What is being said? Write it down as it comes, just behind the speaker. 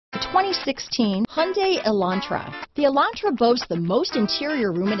2016 Hyundai Elantra. The Elantra boasts the most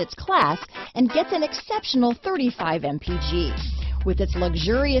interior room in its class and gets an exceptional 35 mpg. With its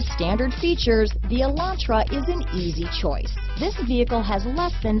luxurious standard features, the Elantra is an easy choice. This vehicle has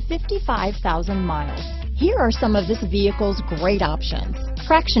less than 55,000 miles. Here are some of this vehicle's great options: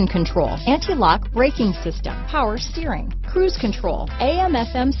 traction control, anti-lock braking system, power steering, cruise control,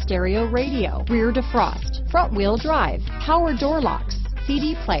 AM/FM stereo radio, rear defrost, front wheel drive, power door locks,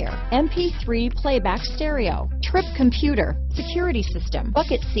 CD player, MP3 playback stereo, trip computer, security system,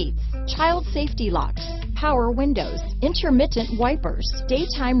 bucket seats, child safety locks, power windows, intermittent wipers,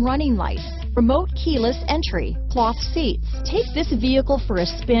 daytime running lights, remote keyless entry, cloth seats. Take this vehicle for a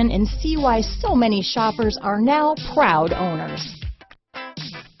spin and see why so many shoppers are now proud owners.